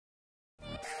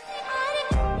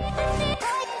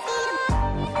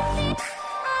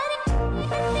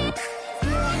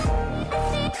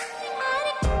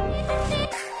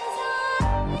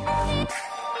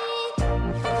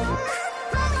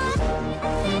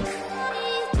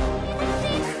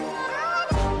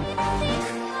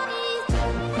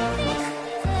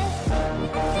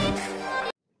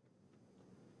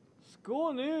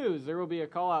news, there will be a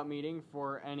call-out meeting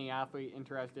for any athlete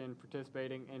interested in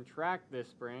participating in track this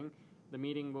spring. The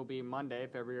meeting will be Monday,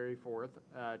 February 4th,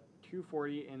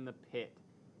 2:40 in the pit.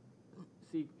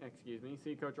 See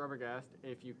Coach Arbogast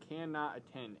if you cannot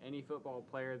attend. Any football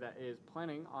player that is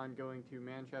planning on going to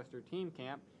Manchester team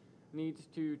camp needs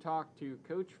to talk to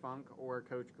Coach Funk or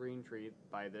Coach Greentree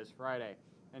by this Friday.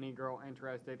 Any girl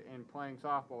interested in playing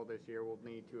softball this year will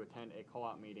need to attend a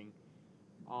call-out meeting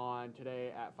on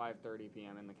today at 5:30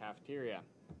 p.m. in the cafeteria.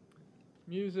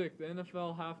 Music. The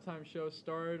NFL halftime show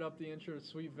started up the intro to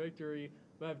Sweet Victory,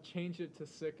 but have changed it to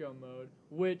sicko mode,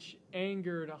 which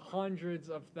angered hundreds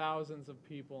of thousands of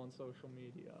people on social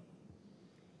media.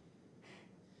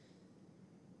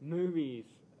 Movies.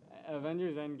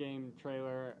 Avengers Endgame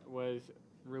trailer was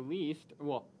released,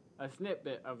 well, a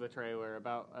snippet of the trailer,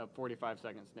 about a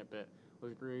 45-second snippet,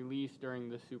 was released during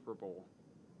the Super Bowl.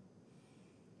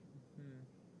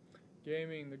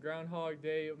 Gaming. The Groundhog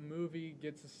Day movie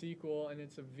gets a sequel, and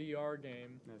it's a VR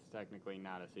game. That's technically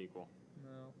not a sequel.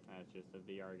 No. That's just a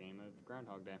VR game of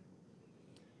Groundhog Day.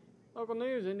 Local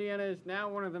news. Indiana is now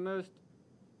one of the most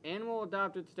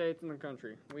animal-adopted states in the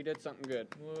country. We did something good.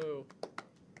 Woo.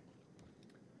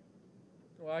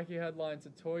 Wacky headlines. A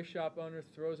toy shop owner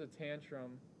throws a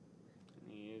tantrum.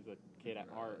 He is a kid at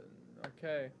heart.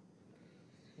 Okay.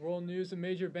 World news. A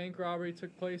major bank robbery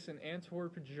took place in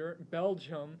Antwerp,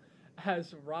 Belgium,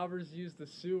 as robbers used the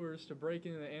sewers to break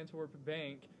into the Antwerp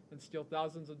bank and steal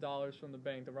thousands of dollars from the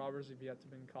bank. The robbers have yet to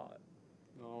be caught.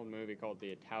 An old movie called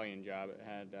The Italian Job. It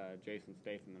had Jason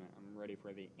Statham in it. I'm ready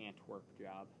for the Antwerp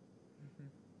job.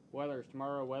 Weather.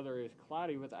 Tomorrow, weather is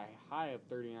cloudy with a high of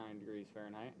 39 degrees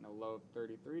Fahrenheit and a low of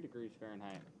 33 degrees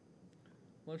Fahrenheit.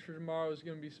 Lunch for tomorrow is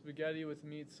going to be spaghetti with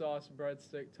meat sauce,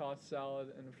 breadstick, tossed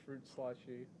salad, and a fruit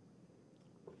slushy.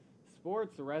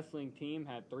 Sports. The wrestling team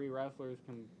had 3 wrestlers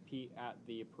compete at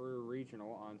the Peru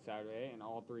Regional on Saturday, and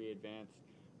all 3 advanced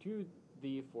to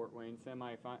the Fort Wayne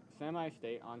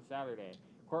semi-state on Saturday.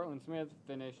 Cortland Smith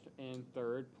finished in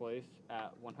 3rd place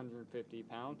at 150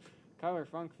 pounds. Kyler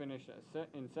Funk finished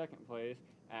in 2nd place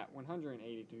at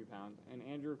 182 pounds, and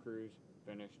Andrew Cruz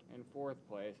finished in 4th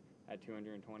place at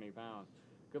 220 pounds.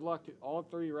 Good luck to all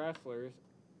 3 wrestlers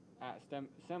at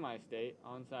semi-state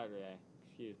on Saturday.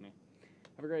 Excuse me.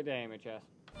 Have a great day, MHS.